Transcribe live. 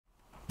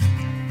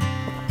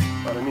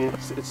mean,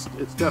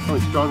 it's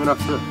definitely strong enough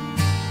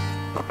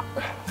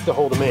to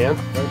hold a man,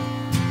 right?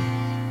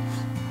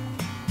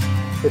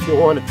 If you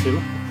wanted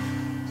to.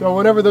 So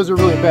whenever there's a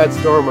really bad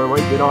storm, I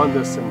might get on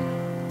this and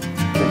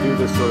do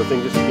this sort of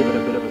thing just to give it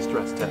a bit of a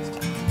stress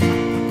test.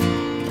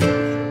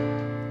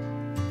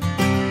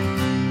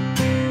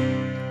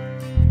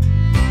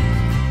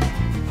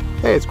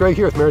 Hey, it's Greg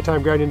here with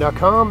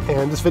MaritimeGardening.com,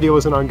 and this video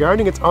isn't on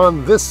gardening, it's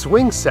on this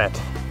swing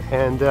set.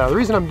 And the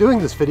reason I'm doing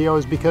this video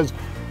is because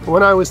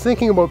when I was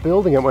thinking about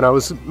building it, when I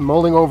was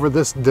mulling over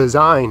this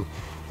design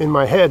in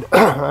my head,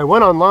 I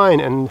went online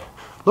and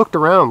looked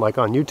around, like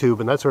on YouTube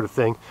and that sort of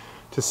thing,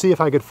 to see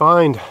if I could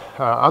find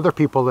other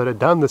people that had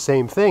done the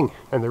same thing,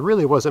 and there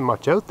really wasn't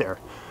much out there.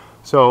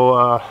 So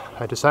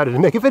I decided to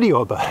make a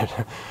video about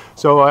it.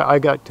 So I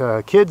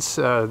got kids,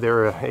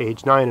 they're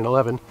age 9 and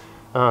 11,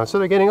 so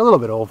they're getting a little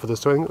bit old for the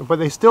swing, but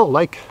they still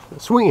like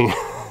swinging.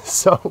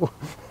 So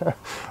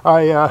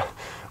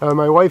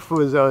my wife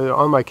was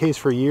on my case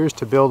for years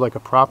to build like a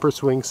proper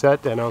swing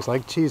set, and I was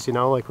like, geez, you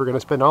know, like we're going to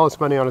spend all this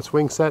money on a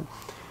swing set,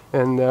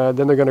 and then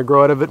they're going to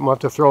grow out of it and we'll have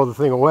to throw the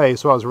thing away.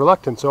 So I was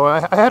reluctant. So I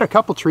had a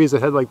couple trees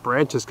that had like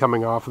branches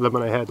coming off of them,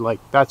 and I had like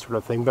that sort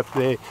of thing. But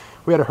we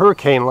had a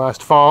hurricane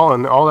last fall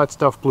and all that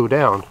stuff blew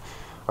down.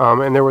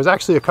 And there was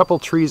actually a couple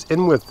trees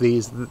in with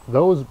these,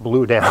 those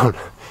blew down.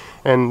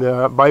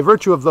 And by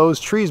virtue of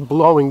those trees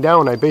blowing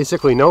down, I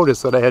basically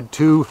noticed that I had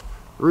two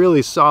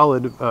really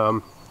solid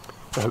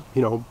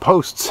you know,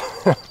 posts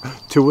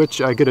to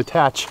which I could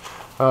attach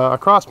a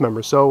cross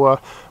member. So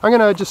I'm going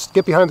to just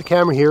get behind the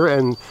camera here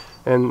and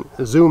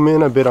zoom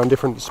in a bit on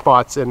different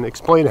spots and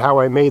explain how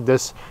I made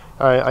this.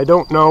 I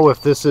don't know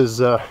if this is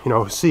you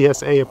know,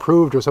 CSA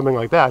approved or something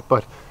like that,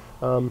 but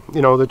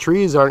you know, the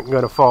trees aren't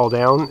going to fall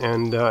down,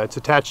 and it's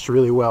attached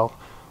really well.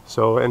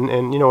 So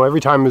and you know,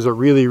 every time there's a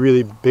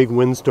really big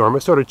windstorm, I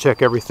sort of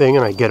check everything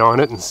and I get on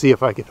it and see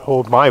if I could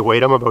hold my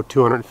weight. I'm about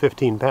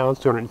 215 pounds,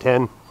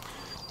 210,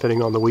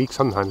 depending on the week,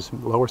 sometimes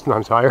lower,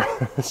 sometimes higher.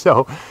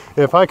 So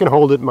if I can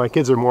hold it, my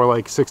kids are more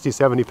like 60,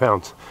 70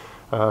 pounds.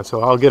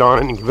 So I'll get on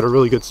it and give it a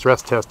really good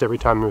stress test every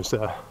time there's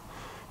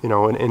you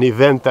know, an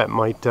event that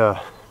might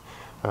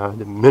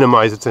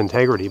minimize its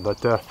integrity.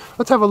 But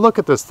let's have a look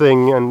at this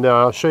thing, and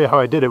I'll show you how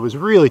I did it. It was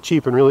really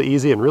cheap and really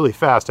easy and really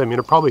fast. I mean,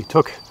 it probably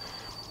took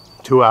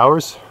 2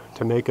 hours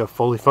to make a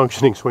fully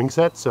functioning swing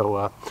set.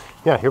 So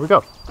yeah, here we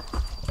go.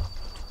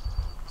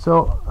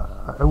 So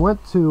I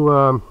went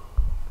to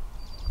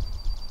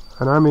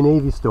an Army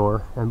Navy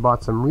store and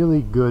bought some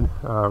really good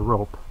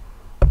rope.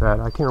 That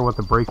I can't remember what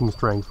the breaking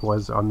strength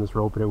was on this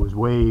rope, but it was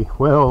way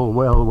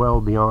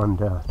well beyond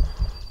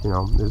you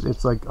know,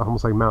 it's like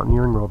almost like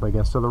mountaineering rope, I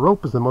guess. So the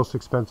rope is the most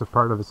expensive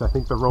part of this. I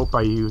think the rope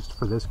I used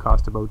for this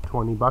cost about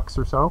 20 bucks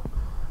or so.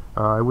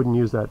 I wouldn't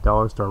use that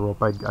dollar store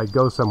rope. I'd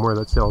go somewhere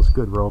that sells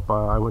good rope.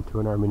 I went to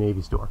an Army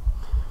Navy store,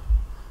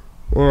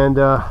 and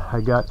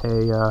I got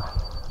a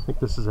I think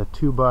this is a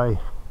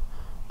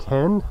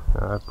 2x10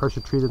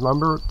 pressure treated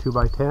lumber,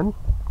 2x10,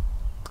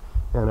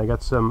 and I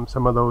got some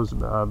of those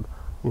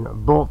you know,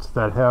 bolts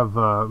that have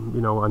you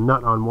know, a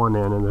nut on one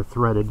end and they're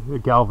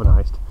threaded,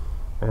 galvanized,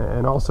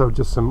 and also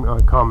just some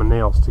common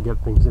nails to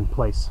get things in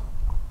place.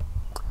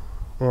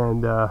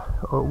 And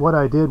what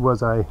I did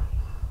was I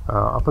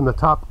up in the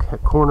top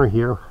corner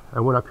here, I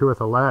went up here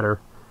with a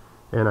ladder,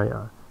 and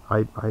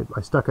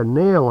I stuck a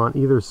nail on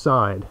either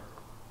side.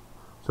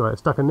 So I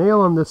stuck a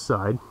nail on this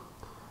side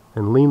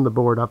and leaned the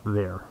board up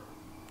there,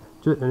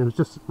 and it was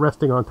just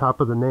resting on top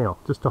of the nail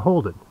just to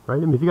hold it,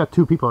 right? I mean, if you got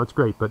two people, that's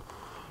great, but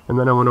and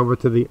then I went over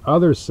to the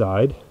other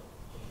side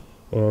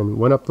and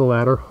went up the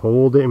ladder,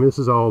 holding. I mean, this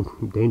is all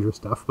dangerous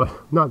stuff, but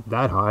not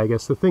that high. I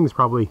guess the thing's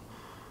probably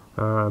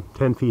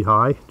 10 feet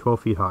high,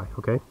 12 feet high,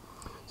 okay?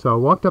 So I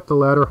walked up the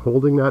ladder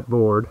holding that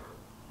board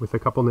with a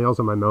couple nails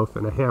in my mouth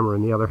and a hammer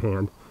in the other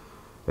hand.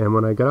 And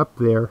when I got up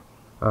there,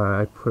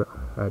 I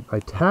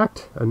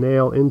tacked a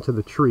nail into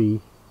the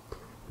tree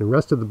and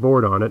rested the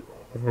board on it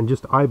and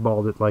just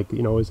eyeballed it, like,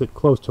 you know, is it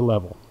close to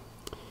level?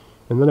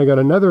 And then I got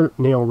another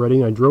nail ready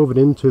and I drove it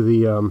into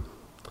the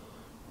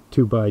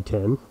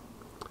 2x10,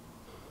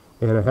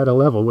 and I had a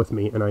level with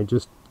me, and I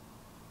just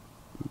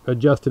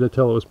adjusted it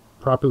till it was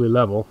properly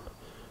level,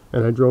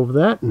 and I drove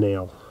that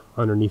nail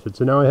underneath it.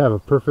 So now I have a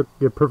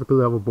perfectly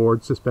level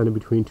board suspended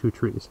between two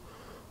trees.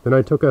 Then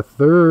I took a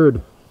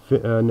third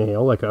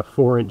nail, like a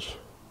 4-inch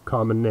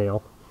common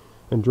nail,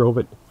 and drove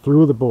it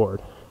through the board.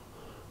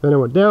 Then I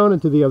went down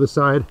into the other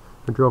side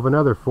and drove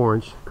another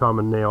 4-inch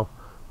common nail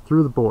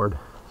through the board.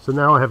 So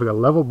now I have a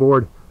level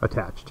board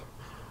attached.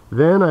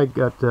 Then I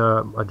got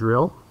a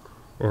drill,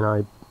 and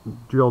I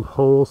drilled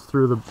holes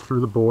through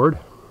the board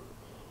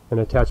and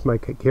attached my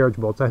carriage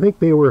bolts. I think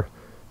they were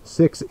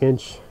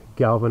 6-inch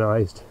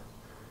galvanized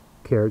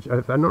carriage.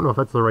 I don't know if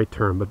that's the right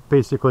term, but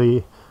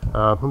basically,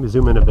 let me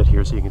zoom in a bit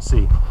here so you can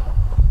see.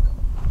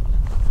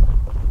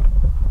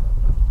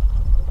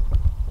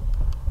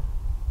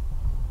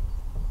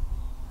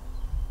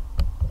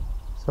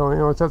 So, you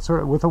know, it's that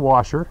sort of, with a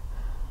washer.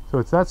 So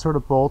it's that sort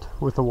of bolt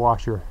with a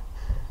washer.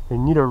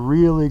 And you need a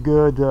really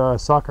good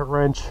socket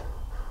wrench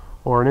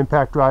or an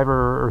impact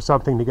driver or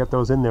something to get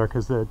those in there,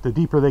 because the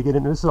deeper they get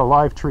in, this is a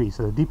live tree,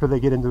 so the deeper they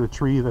get into the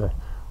tree, the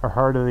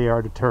harder they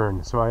are to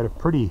turn. So I had a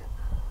pretty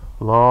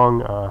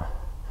long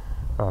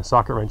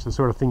socket wrench, the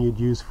sort of thing you'd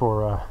use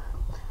for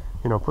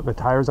you know, putting the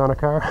tires on a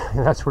car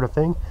and that sort of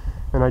thing.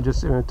 And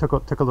it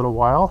took a little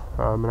while,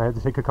 and I had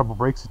to take a couple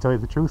breaks, to tell you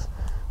the truth,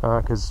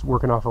 because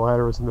working off a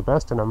ladder isn't the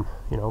best, and I'm,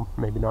 you know,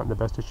 maybe not in the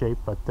best of shape,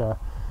 but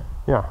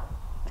yeah,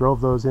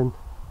 drove those in,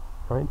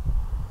 right?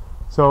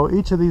 So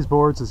each of these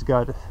boards has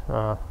got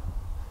a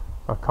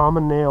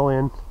common nail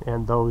in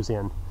and those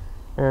in,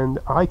 and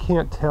I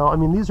can't tell. I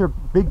mean, these are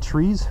big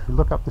trees. If you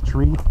look up the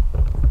tree,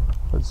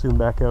 let's zoom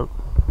back out.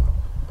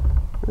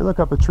 If you look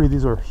up a tree,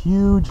 these are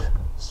huge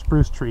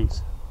spruce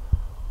trees,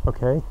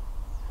 okay?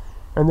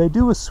 And they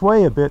do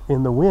sway a bit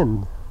in the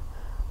wind,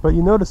 but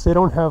you notice they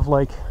don't have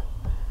like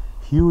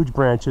huge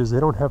branches.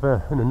 They don't have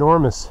an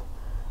enormous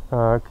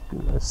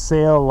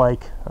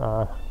sail-like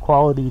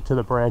quality to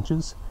the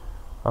branches.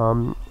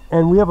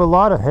 And we have a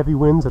lot of heavy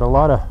winds and a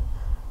lot of,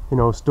 you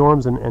know,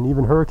 storms and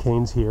even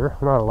hurricanes here.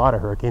 Not a lot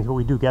of hurricanes, but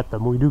we do get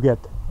them. We do get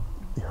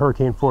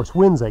hurricane force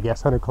winds, I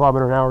guess,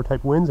 100-kilometer-an-hour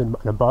type winds and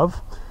above.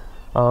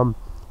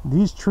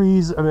 These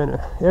trees, I mean,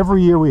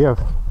 every year we have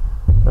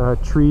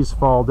trees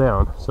fall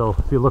down. So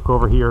if you look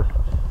over here,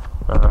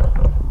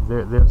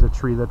 there's a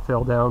tree that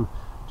fell down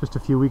just a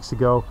few weeks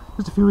ago.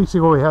 Just a few weeks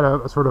ago we had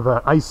a sort of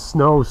an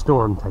ice-snow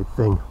storm type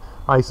thing.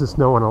 Ice and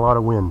snow and a lot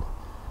of wind.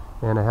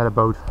 And I had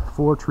about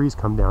 4 trees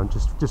come down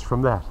just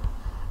from that.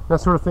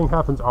 That sort of thing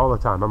happens all the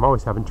time. I'm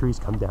always having trees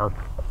come down.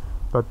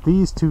 But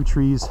these 2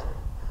 trees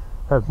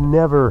have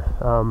never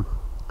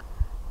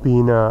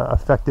been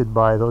affected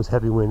by those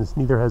heavy winds.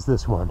 Neither has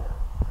this one.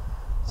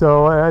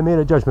 So I made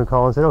a judgment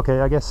call and said, okay,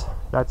 I guess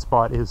that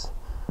spot is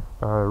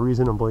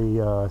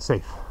reasonably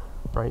safe,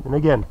 right? And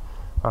again,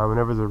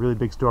 whenever there's a really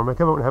big storm, I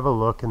come out and have a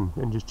look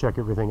and just check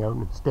everything out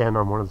and stand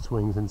on one of the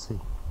swings and see.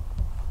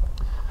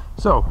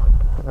 So,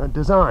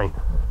 design.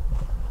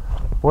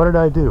 What did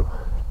I do?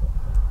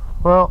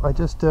 Well, I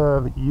just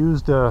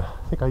used, I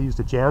think I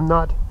used a jam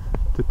knot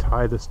to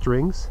tie the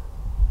strings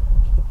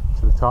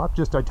to the top.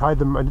 I tied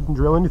them, I didn't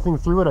drill anything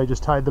through it, I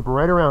just tied them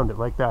right around it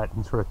like that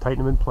and sort of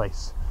tightened them in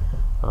place.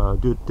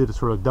 Did a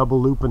sort of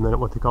double loop and then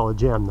what they call a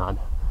jam knot.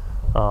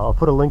 I'll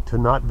put a link to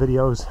knot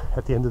videos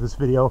at the end of this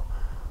video.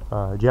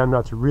 Jam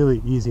knots are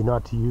really easy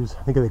knot to use.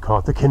 I think they call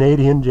it the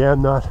Canadian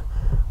jam knot.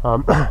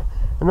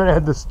 And then I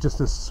had just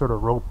this sort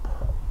of rope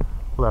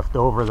left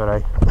over that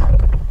I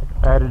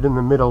added in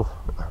the middle,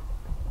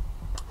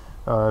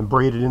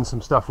 braided in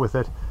some stuff with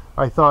it.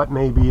 I thought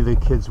maybe the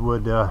kids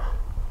would,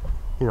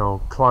 you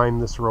know,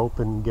 climb this rope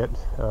and get,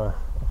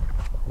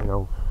 you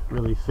know,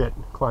 really fit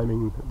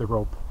climbing the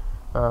rope.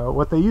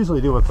 What they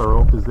usually do with the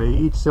rope is they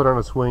each sit on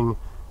a swing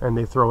and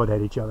they throw it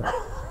at each other.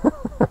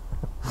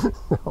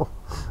 So,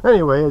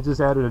 anyway, I just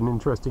added an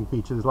interesting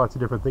feature. There's lots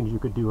of different things you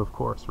could do, of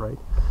course, right?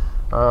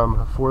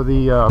 For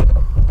the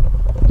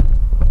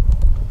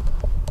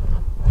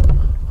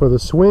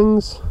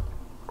swings,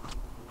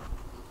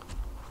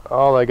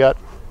 all I got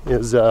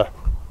is I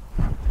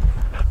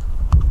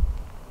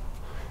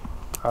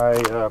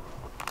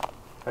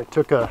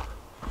took a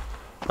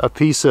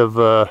piece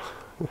of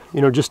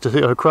you know, just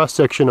a cross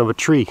section of a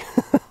tree.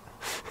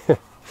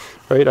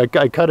 Right,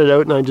 I cut it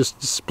out and I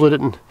just split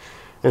it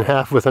in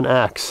half with an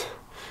axe,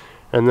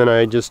 and then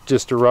I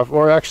just a rough,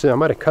 or actually I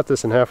might have cut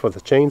this in half with a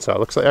chainsaw.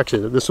 Looks like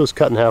actually this was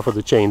cut in half with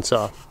a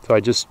chainsaw, so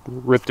I just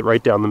ripped it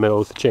right down the middle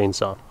with the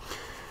chainsaw,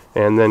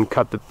 and then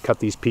cut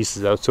these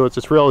pieces out, so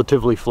it's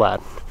relatively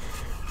flat.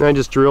 And I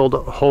just drilled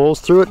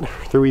holes through it,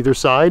 through either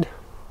side,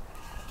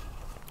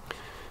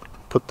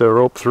 put the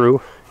rope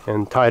through,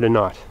 and tied a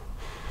knot.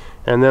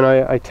 And then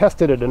I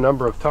tested it a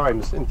number of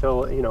times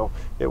until, you know,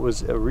 it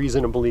was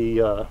reasonably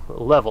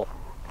level.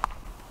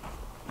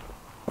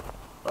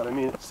 But I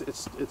mean,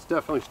 it's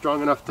definitely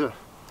strong enough to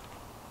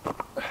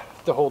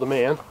hold a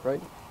man, right?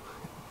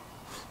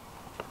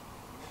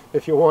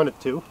 If you want it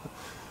to.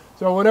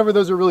 So whenever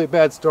there's a really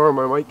bad storm,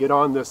 I might get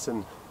on this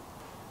and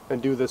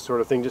do this sort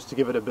of thing just to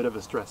give it a bit of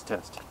a stress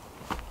test.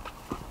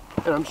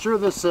 And I'm sure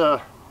this.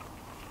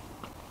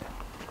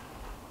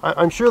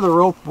 I'm sure the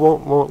rope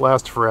won't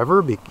last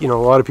forever. You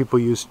know, a lot of people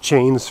use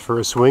chains for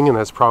a swing, and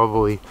that's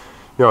probably,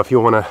 you know, if you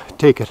want to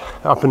take it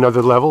up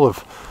another level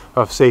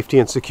of safety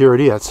and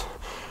security,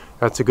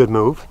 that's a good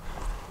move.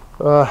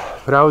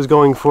 But I was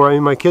going for, I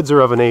mean, my kids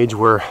are of an age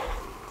where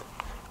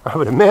I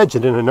would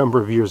imagine in a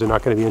number of years they're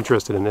not going to be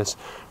interested in this,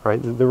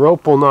 right? The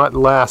rope will not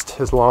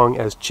last as long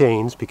as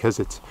chains because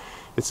it's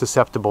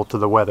susceptible to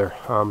the weather.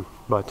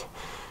 But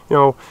you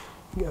know,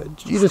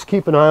 you just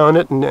keep an eye on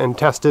it and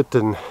test it,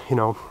 and you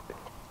know.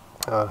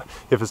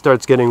 If it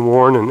starts getting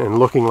worn and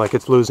looking like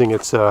it's losing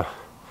its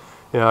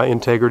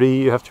integrity,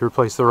 you have to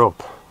replace the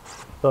rope.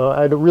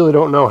 I really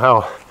don't know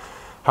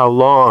how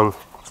long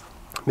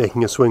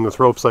making a swing with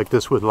ropes like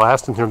this would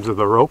last in terms of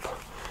the rope.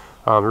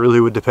 It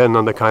really would depend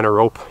on the kind of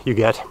rope you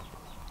get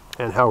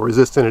and how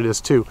resistant it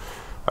is to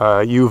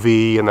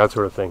UV and that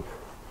sort of thing.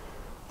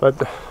 But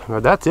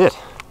that's it.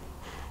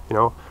 You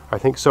know, I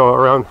think so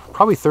around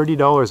probably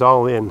 $30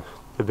 all in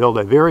to build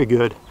a very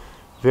good,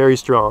 very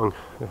strong,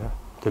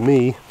 to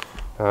me,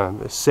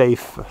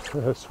 safe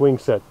swing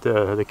set.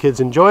 The kids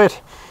enjoy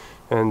it,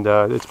 and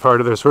it's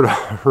part of their sort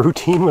of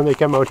routine when they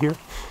come out here.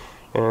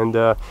 And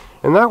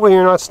that way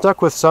you're not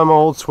stuck with some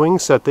old swing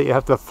set that you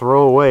have to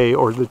throw away,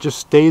 or that just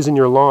stays in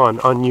your lawn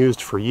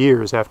unused for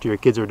years after your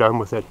kids are done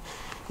with it.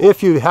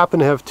 If you happen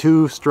to have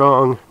two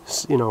strong,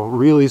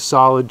 really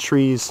solid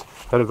trees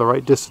that are the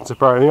right distance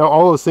apart,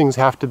 all those things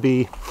have to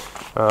be,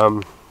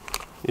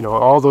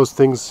 all those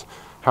things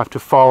have to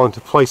fall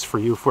into place for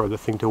you for the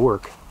thing to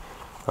work.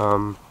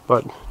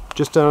 But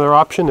just another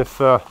option if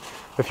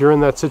you're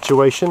in that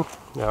situation,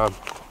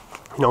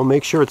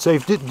 make sure it's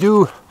safe.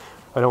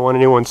 I don't want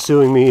anyone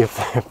suing me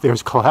if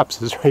there's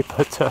collapses, right?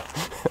 But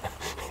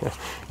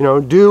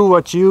do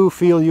what you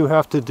feel you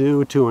have to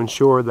do to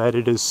ensure that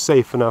it is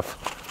safe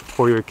enough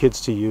for your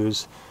kids to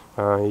use.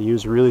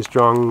 Use really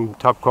strong,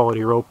 top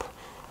quality rope,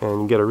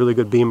 and get a really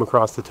good beam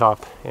across the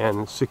top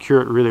and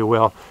secure it really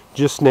well.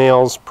 Just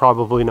nails,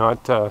 probably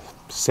not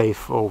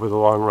safe over the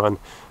long run.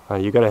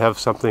 You got to have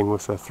something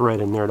with a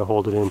thread in there to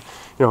hold it in.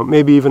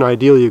 Maybe even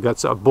ideally you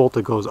got a bolt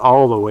that goes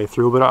all the way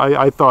through. But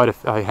I thought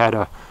if I had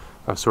a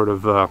sort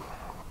of,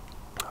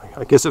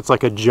 I guess it's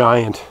like a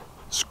giant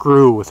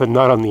screw with a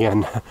nut on the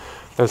end,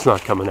 that's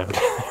not coming out,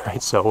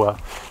 right? So,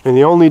 and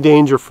the only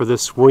danger for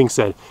this swing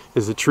set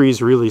is the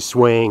trees really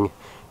swaying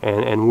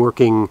and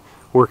working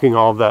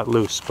all of that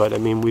loose. But I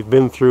mean,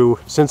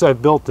 since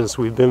I've built this,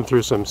 we've been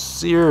through some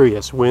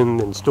serious wind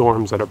and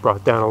storms that have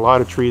brought down a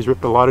lot of trees,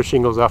 ripped a lot of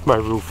shingles off my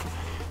roof,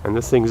 and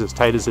this thing's as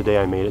tight as the day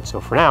I made it. So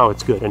for now,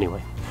 it's good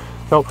anyway.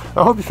 So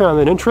I hope you found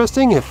that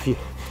interesting. If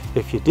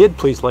you did,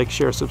 please like,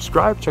 share,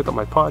 subscribe. Check out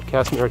my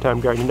podcast,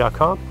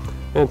 maritimegardening.com.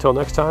 And until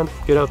next time,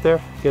 get out there,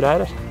 get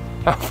at it,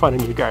 have fun in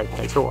your garden.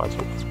 Thanks for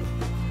watching.